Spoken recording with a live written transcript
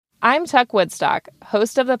I'm Tuck Woodstock,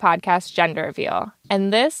 host of the podcast Gender Reveal,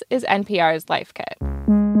 and this is NPR's Life Kit.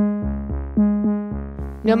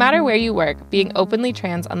 No matter where you work, being openly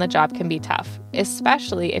trans on the job can be tough,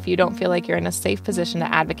 especially if you don't feel like you're in a safe position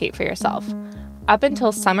to advocate for yourself. Up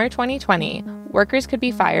until summer 2020, workers could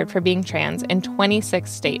be fired for being trans in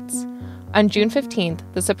 26 states. On June 15th,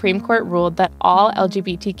 the Supreme Court ruled that all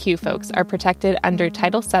LGBTQ folks are protected under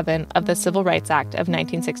Title VII of the Civil Rights Act of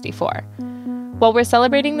 1964. While we're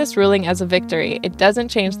celebrating this ruling as a victory, it doesn't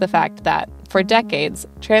change the fact that, for decades,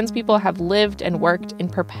 trans people have lived and worked in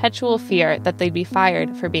perpetual fear that they'd be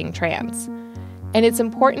fired for being trans. And it's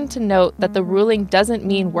important to note that the ruling doesn't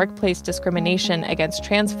mean workplace discrimination against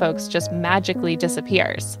trans folks just magically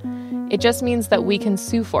disappears. It just means that we can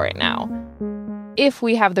sue for it now, if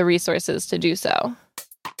we have the resources to do so.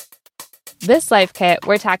 This Life Kit,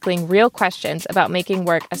 we're tackling real questions about making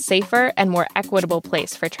work a safer and more equitable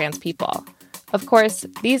place for trans people. Of course,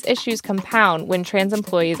 these issues compound when trans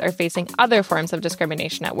employees are facing other forms of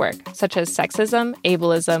discrimination at work, such as sexism,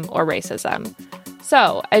 ableism, or racism.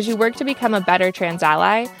 So, as you work to become a better trans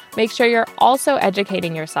ally, make sure you're also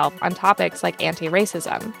educating yourself on topics like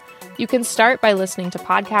anti-racism. You can start by listening to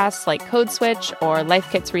podcasts like Code Switch or Life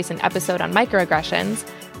Kit's recent episode on microaggressions,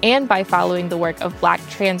 and by following the work of Black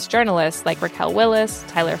trans journalists like Raquel Willis,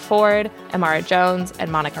 Tyler Ford, Amara Jones, and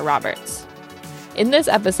Monica Roberts. In this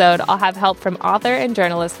episode, I'll have help from author and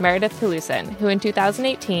journalist Meredith Talusan, who in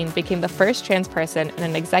 2018 became the first trans person in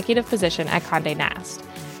an executive position at Condé Nast,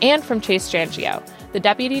 and from Chase Strangio, the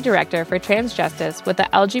Deputy Director for Trans Justice with the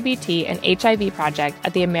LGBT and HIV Project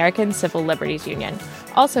at the American Civil Liberties Union,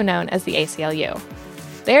 also known as the ACLU.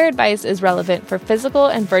 Their advice is relevant for physical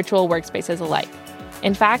and virtual workspaces alike.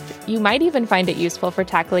 In fact, you might even find it useful for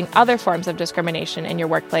tackling other forms of discrimination in your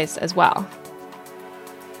workplace as well.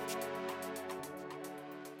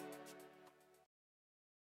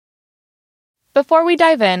 Before we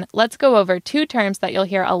dive in, let's go over two terms that you'll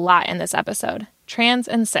hear a lot in this episode: trans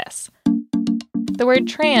and cis. The word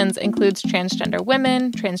trans includes transgender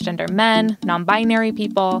women, transgender men, non-binary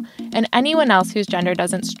people, and anyone else whose gender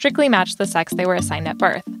doesn't strictly match the sex they were assigned at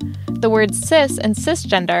birth. The words cis and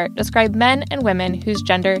cisgender describe men and women whose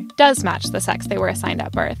gender does match the sex they were assigned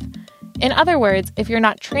at birth. In other words, if you're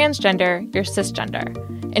not transgender, you're cisgender.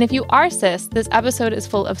 And if you are cis, this episode is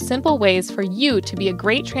full of simple ways for you to be a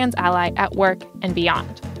great trans ally at work and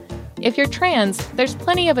beyond. If you're trans, there's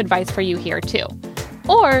plenty of advice for you here too.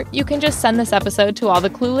 Or you can just send this episode to all the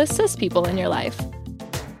clueless cis people in your life.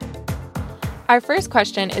 Our first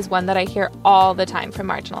question is one that I hear all the time from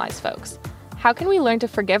marginalized folks. How can we learn to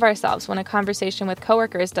forgive ourselves when a conversation with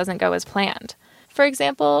coworkers doesn't go as planned? For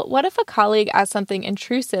example, what if a colleague asks something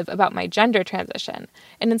intrusive about my gender transition,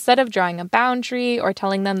 and instead of drawing a boundary or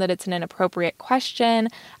telling them that it's an inappropriate question,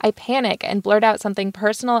 I panic and blurt out something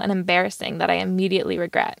personal and embarrassing that I immediately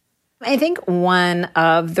regret? I think one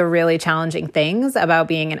of the really challenging things about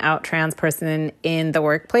being an out trans person in the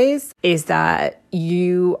workplace is that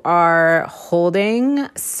you are holding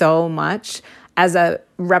so much as a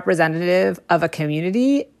representative of a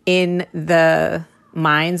community in the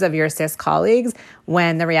minds of your cis colleagues,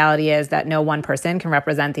 when the reality is that no one person can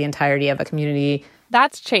represent the entirety of a community.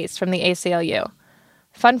 That's Chase from the ACLU.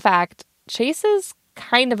 Fun fact, Chase is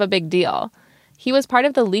kind of a big deal. He was part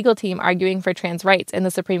of the legal team arguing for trans rights in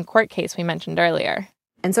the Supreme Court case we mentioned earlier.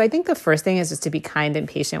 And so I think the first thing is just to be kind and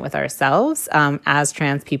patient with ourselves as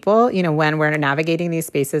trans people, when we're navigating these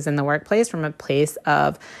spaces in the workplace from a place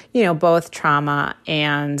of, both trauma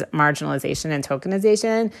and marginalization and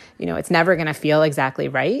tokenization. It's never going to feel exactly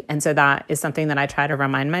right. And so that is something that I try to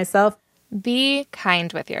remind myself. Be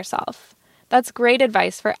kind with yourself. That's great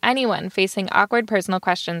advice for anyone facing awkward personal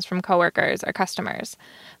questions from coworkers or customers.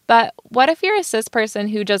 But what if you're a cis person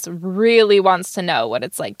who just really wants to know what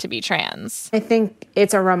it's like to be trans? I think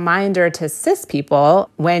it's a reminder to cis people,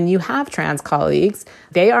 when you have trans colleagues,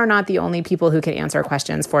 they are not the only people who can answer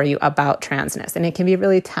questions for you about transness. And it can be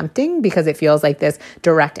really tempting because it feels like this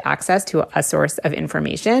direct access to a source of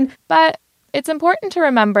information. But it's important to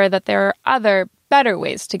remember that there are other, better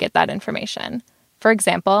ways to get that information. For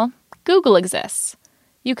example, Google exists.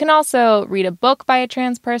 You can also read a book by a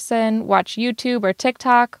trans person, watch YouTube or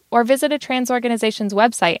TikTok, or visit a trans organization's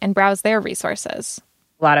website and browse their resources.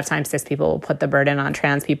 A lot of times cis people will put the burden on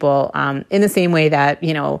trans people in the same way that,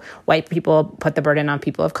 white people put the burden on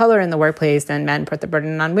people of color in the workplace and men put the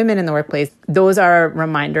burden on women in the workplace. Those are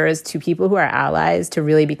reminders to people who are allies to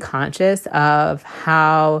really be conscious of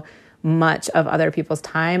how much of other people's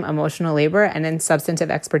time, emotional labor, and then substantive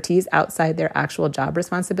expertise outside their actual job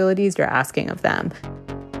responsibilities you're asking of them.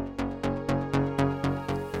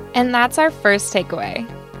 And that's our first takeaway.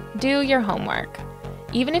 Do your homework.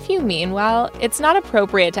 Even if you mean well, it's not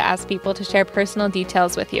appropriate to ask people to share personal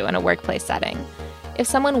details with you in a workplace setting. If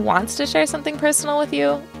someone wants to share something personal with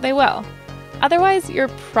you, they will. Otherwise, you're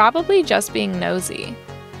probably just being nosy.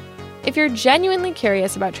 If you're genuinely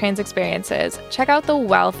curious about trans experiences, check out the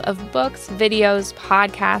wealth of books, videos,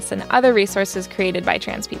 podcasts, and other resources created by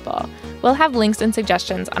trans people. We'll have links and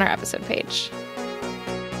suggestions on our episode page.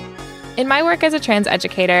 In my work as a trans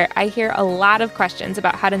educator, I hear a lot of questions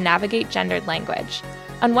about how to navigate gendered language.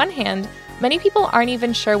 On one hand, many people aren't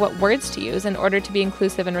even sure what words to use in order to be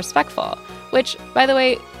inclusive and respectful, which, by the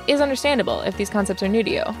way, is understandable if these concepts are new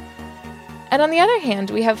to you. And on the other hand,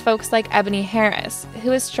 we have folks like Ebony Harris,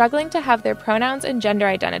 who is struggling to have their pronouns and gender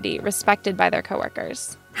identity respected by their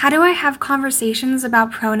coworkers. How do I have conversations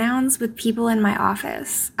about pronouns with people in my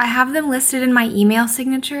office? I have them listed in my email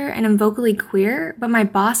signature and am vocally queer, but my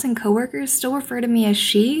boss and coworkers still refer to me as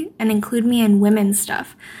she and include me in women's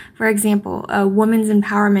stuff. For example, a women's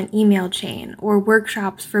empowerment email chain or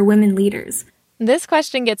workshops for women leaders. This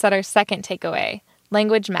question gets at our second takeaway: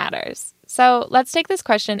 language matters. So let's take this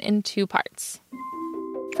question in two parts.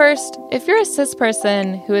 First, if you're a cis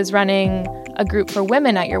person who is running a group for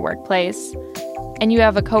women at your workplace, and you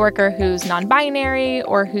have a coworker who's non-binary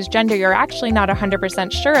or whose gender you're actually not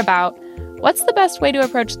 100% sure about, what's the best way to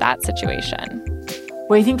approach that situation?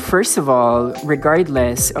 Well, I think first of all,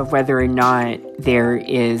 regardless of whether or not there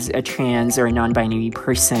is a trans or a non-binary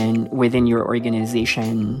person within your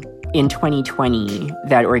organization, in 2020,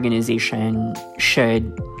 that organization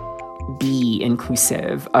should be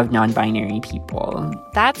inclusive of non-binary people.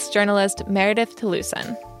 That's journalist Meredith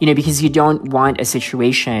Talusan. Because you don't want a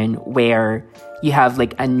situation where you have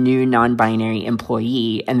like a new non-binary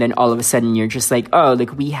employee and then all of a sudden you're just like, oh,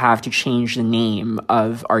 like we have to change the name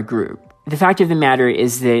of our group. The fact of the matter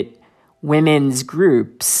is that women's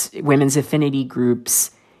affinity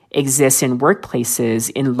groups exist in workplaces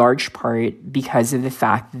in large part because of the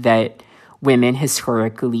fact that women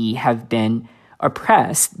historically have been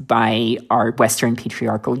oppressed by our Western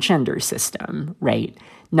patriarchal gender system, right?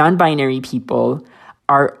 Non-binary people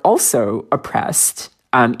are also oppressed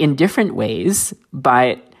in different ways,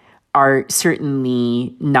 but are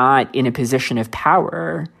certainly not in a position of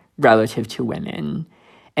power relative to women.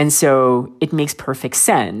 And so it makes perfect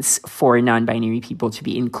sense for non-binary people to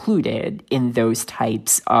be included in those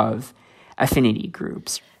types of affinity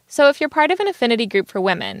groups. So if you're part of an affinity group for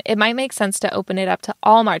women, it might make sense to open it up to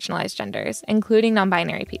all marginalized genders, including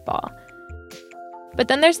non-binary people. But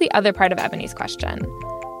then there's the other part of Ebony's question.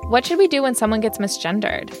 What should we do when someone gets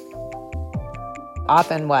misgendered?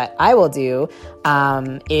 Often what I will do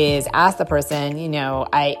is ask the person,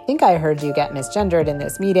 I think I heard you get misgendered in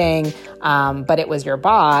this meeting, but it was your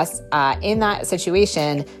boss. In that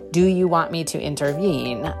situation, do you want me to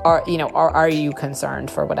intervene? Or are you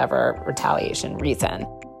concerned for whatever retaliation reason?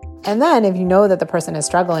 And then if you know that the person is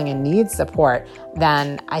struggling and needs support,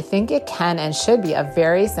 then I think it can and should be a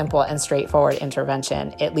very simple and straightforward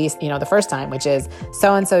intervention, at least, the first time, which is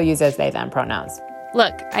so-and-so uses they, them pronouns.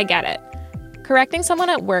 Look, I get it. Correcting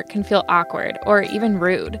someone at work can feel awkward or even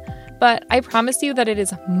rude, but I promise you that it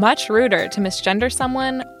is much ruder to misgender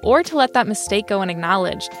someone or to let that mistake go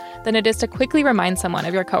unacknowledged than it is to quickly remind someone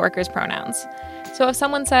of your coworker's pronouns. So if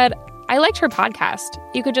someone said, I liked her podcast,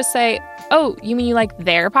 you could just say, oh, you mean you like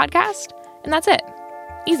their podcast? And that's it.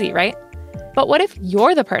 Easy, right? But what if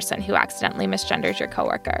you're the person who accidentally misgenders your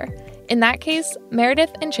coworker? In that case,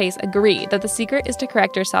 Meredith and Chase agree that the secret is to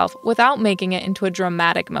correct yourself without making it into a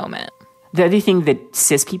dramatic moment. The other thing that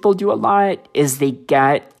cis people do a lot is they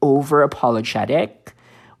get over-apologetic,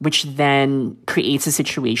 which then creates a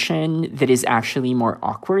situation that is actually more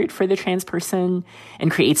awkward for the trans person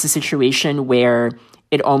and creates a situation where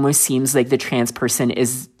it almost seems like the trans person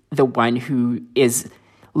is the one who is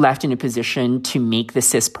left in a position to make the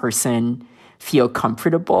cis person feel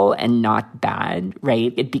comfortable and not bad,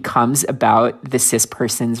 right? It becomes about the cis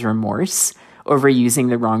person's remorse over using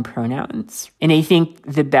the wrong pronouns. And I think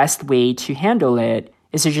the best way to handle it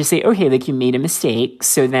is to just say, okay, like you made a mistake,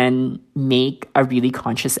 so then make a really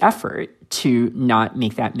conscious effort to not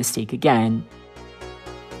make that mistake again.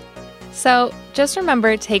 So just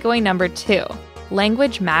remember takeaway number 2,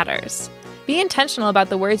 language matters. Be intentional about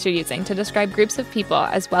the words you're using to describe groups of people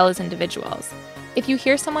as well as individuals. If you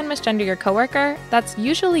hear someone misgender your coworker, that's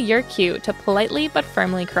usually your cue to politely but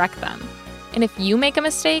firmly correct them. And if you make a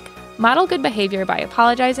mistake, model good behavior by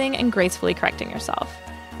apologizing and gracefully correcting yourself.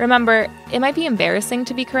 Remember, it might be embarrassing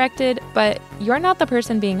to be corrected, but you're not the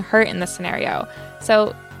person being hurt in this scenario,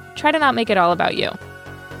 so try to not make it all about you.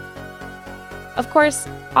 Of course,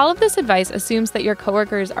 all of this advice assumes that your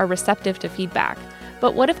coworkers are receptive to feedback,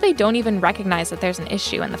 but what if they don't even recognize that there's an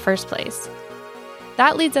issue in the first place?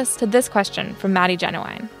 That leads us to this question from Maddie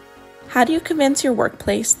Genuine. How do you convince your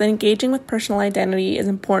workplace that engaging with personal identity is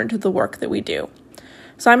important to the work that we do?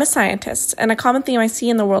 So I'm a scientist, and a common theme I see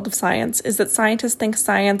in the world of science is that scientists think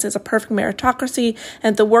science is a perfect meritocracy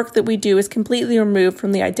and the work that we do is completely removed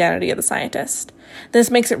from the identity of the scientist. This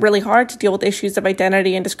makes it really hard to deal with issues of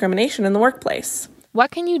identity and discrimination in the workplace. What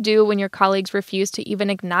can you do when your colleagues refuse to even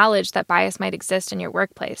acknowledge that bias might exist in your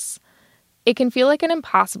workplace? It can feel like an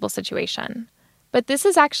impossible situation. But this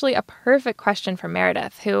is actually a perfect question for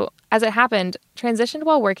Meredith, who, as it happened, transitioned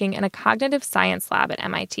while working in a cognitive science lab at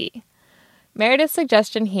MIT. Meredith's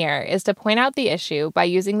suggestion here is to point out the issue by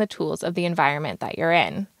using the tools of the environment that you're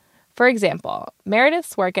in. For example,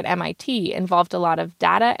 Meredith's work at MIT involved a lot of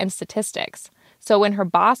data and statistics, so when her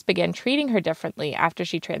boss began treating her differently after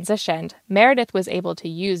she transitioned, Meredith was able to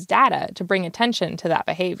use data to bring attention to that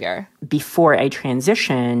behavior. Before I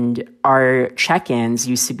transitioned, our check-ins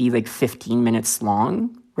used to be like 15 minutes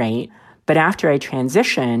long, right? But after I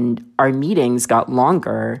transitioned, our meetings got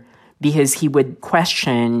longer because he would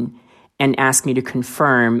question and ask me to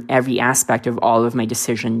confirm every aspect of all of my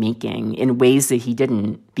decision-making in ways that he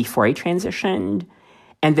didn't before I transitioned.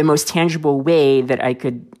 And the most tangible way that I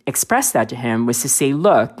could express that to him was to say,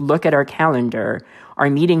 look at our calendar.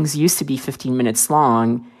 Our meetings used to be 15 minutes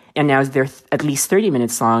long, and now they're at least 30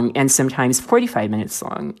 minutes long, and sometimes 45 minutes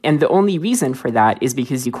long. And the only reason for that is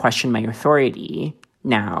because you question my authority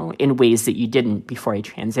now in ways that you didn't before I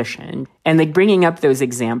transitioned. And like bringing up those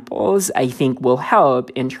examples, I think will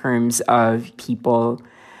help in terms of people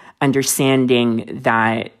understanding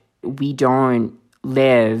that we don't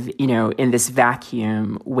live, in this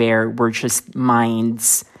vacuum where we're just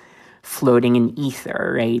minds floating in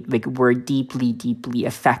ether, right? Like we're deeply, deeply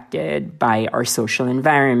affected by our social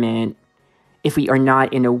environment. If we are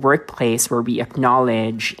not in a workplace where we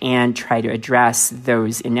acknowledge and try to address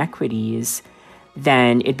those inequities,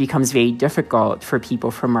 then it becomes very difficult for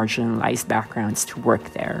people from marginalized backgrounds to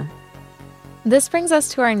work there. This brings us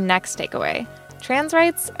to our next takeaway. Trans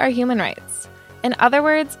rights are human rights. In other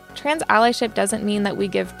words, trans allyship doesn't mean that we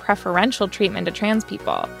give preferential treatment to trans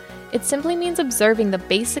people. It simply means observing the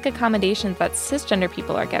basic accommodations that cisgender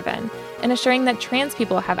people are given and assuring that trans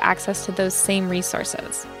people have access to those same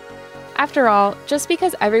resources. After all, just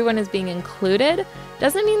because everyone is being included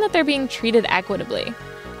doesn't mean that they're being treated equitably.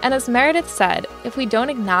 And as Meredith said, if we don't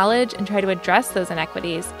acknowledge and try to address those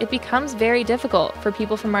inequities, it becomes very difficult for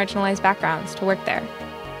people from marginalized backgrounds to work there.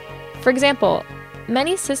 For example,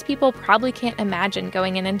 many cis people probably can't imagine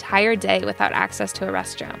going an entire day without access to a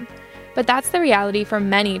restroom. But that's the reality for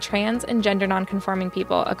many trans and gender nonconforming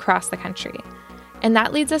people across the country. And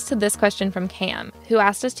that leads us to this question from Cam, who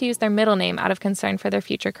asked us to use their middle name out of concern for their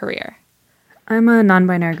future career. I'm a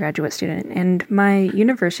non-binary graduate student, and my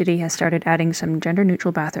university has started adding some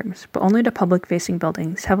gender-neutral bathrooms, but only to public-facing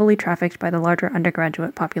buildings heavily trafficked by the larger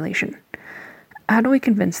undergraduate population. How do we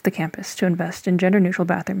convince the campus to invest in gender-neutral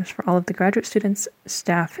bathrooms for all of the graduate students,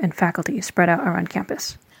 staff, and faculty spread out around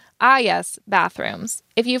campus? Ah, yes, bathrooms.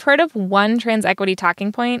 If you've heard of one trans equity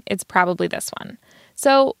talking point, it's probably this one.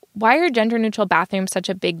 So why are gender-neutral bathrooms such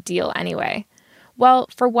a big deal anyway? Well,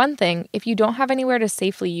 for one thing, if you don't have anywhere to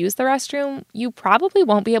safely use the restroom, you probably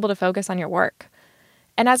won't be able to focus on your work.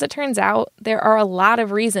 And as it turns out, there are a lot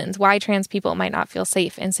of reasons why trans people might not feel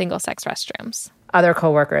safe in single-sex restrooms. Other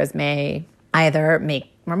coworkers may either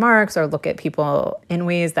make remarks or look at people in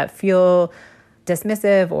ways that feel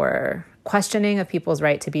dismissive or questioning of people's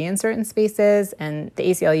right to be in certain spaces. And the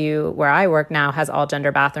ACLU, where I work now, has all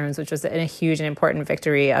gender bathrooms, which was a huge and important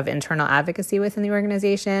victory of internal advocacy within the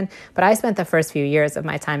organization. But I spent the first few years of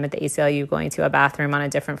my time at the ACLU going to a bathroom on a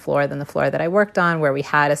different floor than the floor that I worked on, where we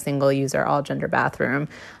had a single user, all gender bathroom.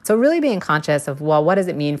 So really being conscious of, well, what does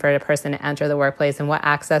it mean for a person to enter the workplace and what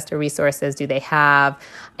access to resources do they have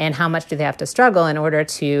and how much do they have to struggle in order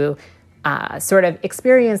to sort of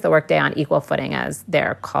experience the workday on equal footing as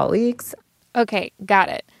their colleagues. Okay, got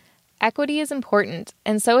it. Equity is important,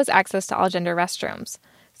 and so is access to all gender restrooms.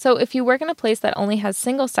 So if you work in a place that only has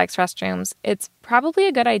single-sex restrooms, it's probably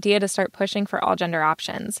a good idea to start pushing for all gender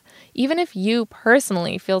options, even if you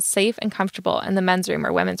personally feel safe and comfortable in the men's room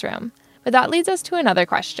or women's room. But that leads us to another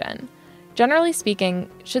question. Generally speaking,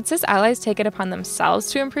 should cis allies take it upon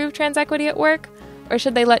themselves to improve trans equity at work, or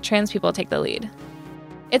should they let trans people take the lead?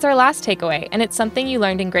 It's our last takeaway, and it's something you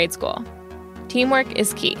learned in grade school. Teamwork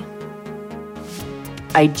is key.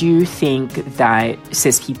 I do think that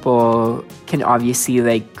cis people can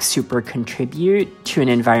obviously super contribute to an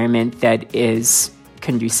environment that is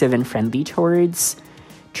conducive and friendly towards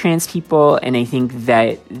trans people. And I think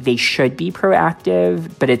that they should be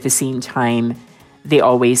proactive, but at the same time, they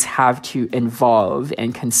always have to involve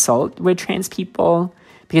and consult with trans people,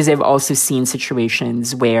 because I've also seen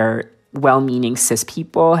situations where well-meaning cis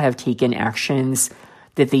people have taken actions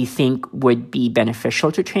that they think would be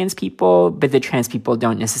beneficial to trans people, but the trans people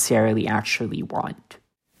don't necessarily actually want.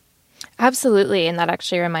 Absolutely. And that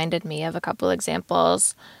actually reminded me of a couple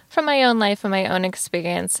examples from my own life and my own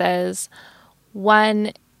experiences.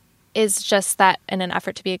 One is just that in an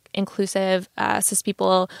effort to be inclusive, cis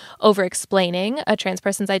people over-explaining a trans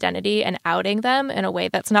person's identity and outing them in a way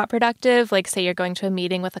that's not productive. Like, say you're going to a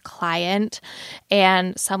meeting with a client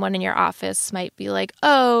and someone in your office might be like,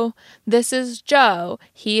 oh, this is Joe.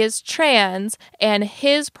 He is trans and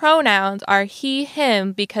his pronouns are he,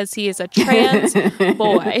 him because he is a trans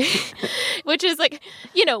boy, which is like,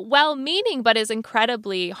 well-meaning, but is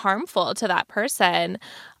incredibly harmful to that person.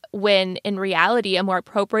 When in reality, a more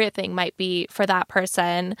appropriate thing might be for that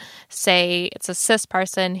person, say it's a cis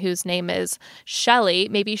person whose name is Shelly.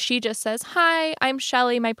 Maybe she just says, hi, I'm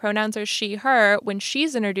Shelly. My pronouns are she, her, when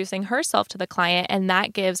she's introducing herself to the client. And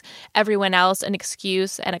that gives everyone else an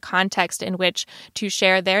excuse and a context in which to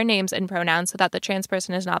share their names and pronouns so that the trans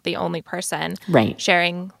person is not the only person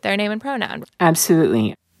sharing their name and pronoun.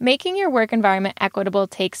 Absolutely. Making your work environment equitable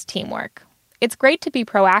takes teamwork. It's great to be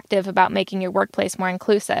proactive about making your workplace more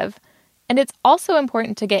inclusive, and it's also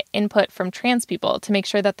important to get input from trans people to make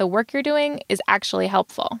sure that the work you're doing is actually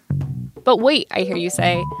helpful. But wait, I hear you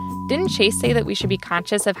say, didn't Chase say that we should be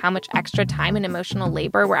conscious of how much extra time and emotional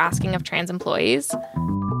labor we're asking of trans employees?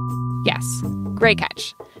 Yes, great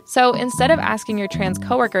catch. So instead of asking your trans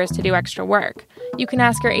coworkers to do extra work, you can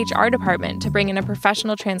ask your HR department to bring in a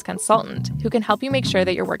professional trans consultant who can help you make sure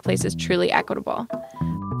that your workplace is truly equitable.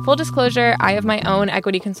 Full disclosure, I have my own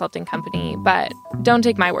equity consulting company, but don't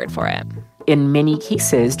take my word for it. In many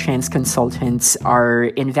cases, trans consultants are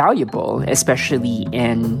invaluable, especially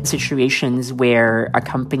in situations where a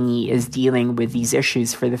company is dealing with these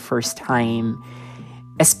issues for the first time,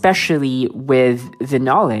 especially with the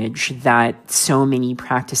knowledge that so many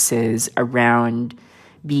practices around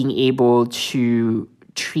being able to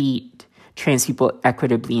treat trans people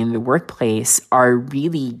equitably in the workplace are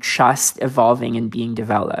really just evolving and being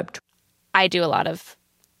developed. I do a lot of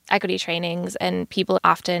equity trainings, and people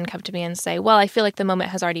often come to me and say, well, I feel like the moment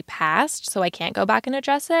has already passed, so I can't go back and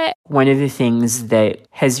address it. One of the things that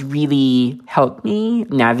has really helped me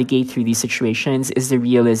navigate through these situations is the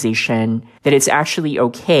realization that it's actually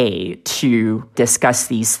okay to discuss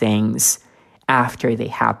these things after they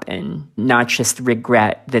happen, not just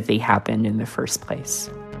regret that they happened in the first place.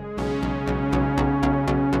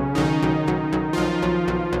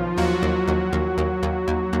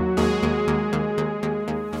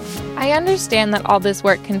 I understand that all this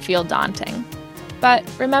work can feel daunting, but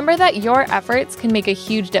remember that your efforts can make a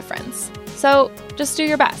huge difference. So just do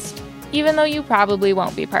your best, even though you probably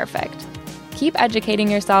won't be perfect. Keep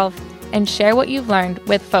educating yourself and share what you've learned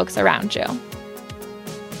with folks around you.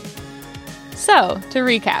 So, to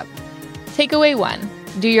recap, takeaway 1,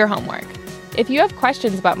 do your homework. If you have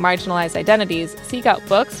questions about marginalized identities, seek out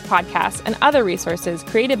books, podcasts, and other resources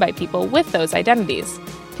created by people with those identities.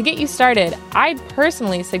 To get you started, I'd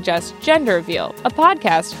personally suggest Gender Reveal, a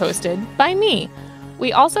podcast hosted by me.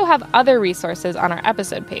 We also have other resources on our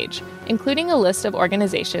episode page, including a list of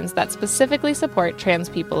organizations that specifically support trans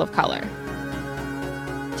people of color.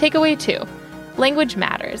 Takeaway 2, language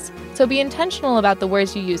matters, so be intentional about the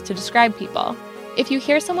words you use to describe people. If you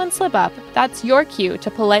hear someone slip up, that's your cue to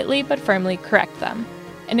politely but firmly correct them.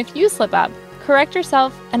 And if you slip up, correct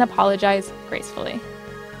yourself and apologize gracefully.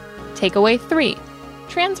 Takeaway 3,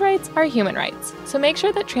 trans rights are human rights, so make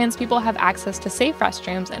sure that trans people have access to safe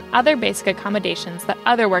restrooms and other basic accommodations that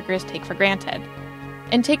other workers take for granted.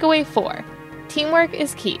 And takeaway 4, teamwork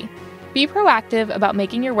is key. Be proactive about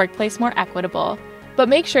making your workplace more equitable, but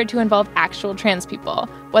make sure to involve actual trans people,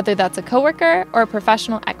 whether that's a coworker or a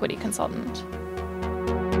professional equity consultant.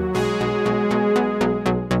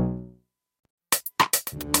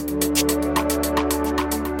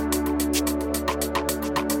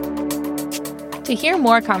 To hear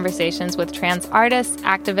more conversations with trans artists,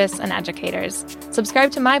 activists, and educators,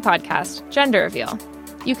 subscribe to my podcast, Gender Reveal.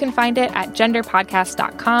 You can find it at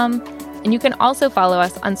genderpodcast.com, and you can also follow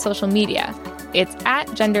us on social media. It's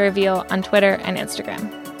at Gender Reveal on Twitter and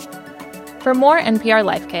Instagram. For more NPR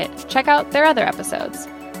Life Kit, check out their other episodes.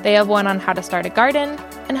 They have one on how to start a garden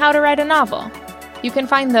and how to write a novel. You can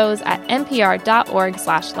find those at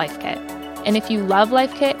npr.org/lifekit. And if you love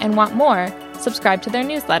Life Kit and want more, subscribe to their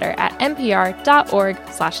newsletter at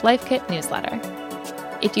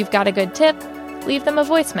npr.org/lifekitnewsletter. If you've got a good tip, leave them a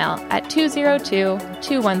voicemail at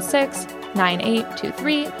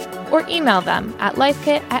 202-216-9823 or email them at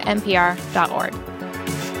lifekit@npr.org.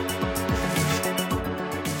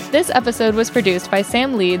 This episode was produced by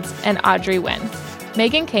Sam Leeds and Audrey Wynn.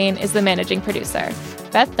 Megan Kane is the managing producer.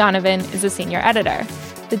 Beth Donovan is the senior editor.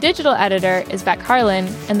 The digital editor is Beck Harlan,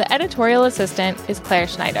 and the editorial assistant is Claire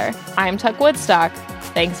Schneider. I'm Tuck Woodstock.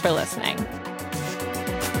 Thanks for listening.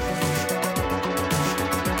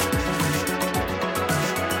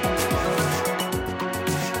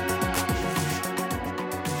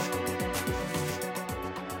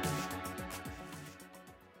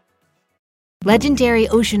 Legendary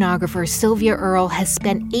oceanographer Sylvia Earle has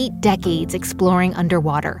spent 8 decades exploring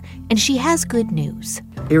underwater, and she has good news.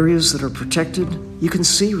 Areas that are protected, you can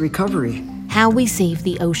see recovery. How We Save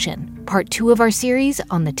the Ocean, part 2 of our series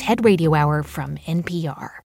on the TED Radio Hour from NPR.